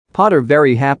Potter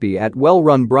very happy at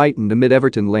well-run Brighton amid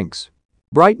Everton links.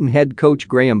 Brighton head coach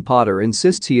Graham Potter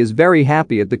insists he is very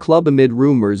happy at the club amid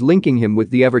rumours linking him with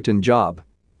the Everton job.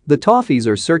 The Toffees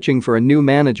are searching for a new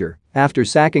manager after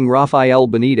sacking Rafael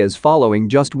Benitez following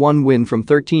just one win from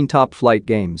 13 top-flight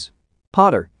games.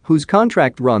 Potter, whose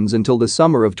contract runs until the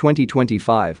summer of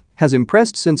 2025, has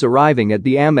impressed since arriving at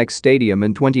the Amex Stadium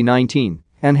in 2019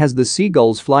 and has the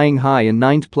Seagulls flying high in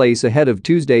ninth place ahead of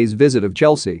Tuesday's visit of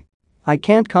Chelsea. "I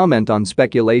can't comment on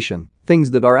speculation,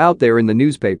 things that are out there in the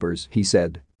newspapers," he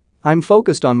said. "I'm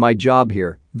focused on my job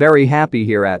here, very happy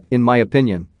here at, in my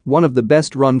opinion, one of the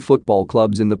best-run football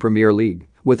clubs in the Premier League,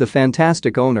 with a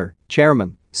fantastic owner,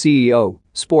 chairman, CEO,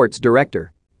 sports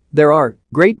director. There are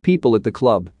great people at the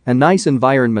club, a nice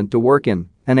environment to work in,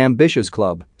 an ambitious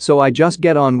club, so I just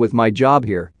get on with my job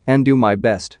here and do my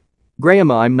best.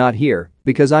 Graham, I'm not here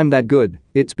because I'm that good,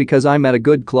 it's because I'm at a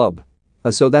good club."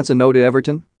 So that's a no to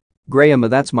Everton? Graham,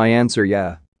 that's my answer,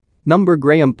 yeah.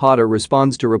 Graham Potter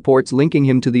responds to reports linking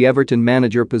him to the Everton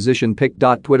manager position.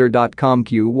 Pic.twitter.com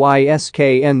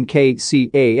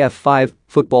QYSKNKCAF5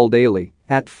 Football Daily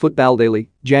 @Football Daily,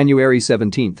 January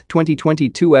 17,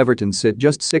 2022. Everton sit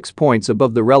just 6 points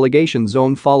above the relegation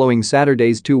zone following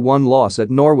Saturday's 2-1 loss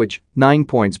at Norwich, 9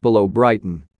 points below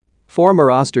Brighton. Former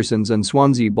Östersunds and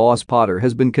Swansea boss Potter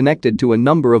has been connected to a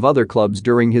number of other clubs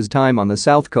during his time on the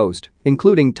South Coast,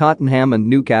 including Tottenham and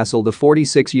Newcastle. The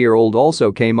 46-year-old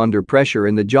also came under pressure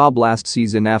in the job last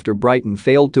season after Brighton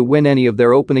failed to win any of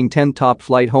their opening 10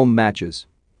 top-flight home matches.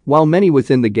 While many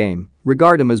within the game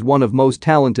regard him as one of most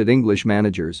talented English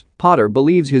managers, Potter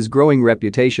believes his growing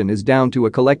reputation is down to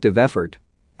a collective effort.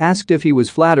 Asked if he was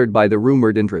flattered by the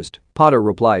rumored interest, Potter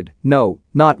replied, "No,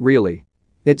 not really.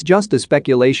 It's just a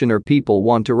speculation or people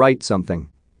want to write something.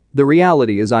 The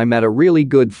reality is I'm at a really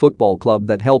good football club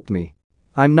that helped me.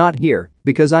 I'm not here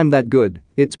because I'm that good,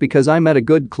 it's because I'm at a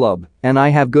good club and I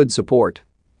have good support.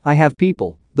 I have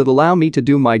people that allow me to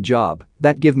do my job,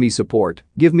 that give me support,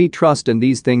 give me trust, and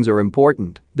these things are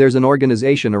important. There's an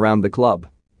organization around the club.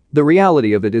 The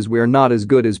reality of it is we're not as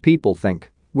good as people think.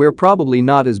 We're probably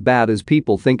not as bad as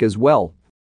people think as well,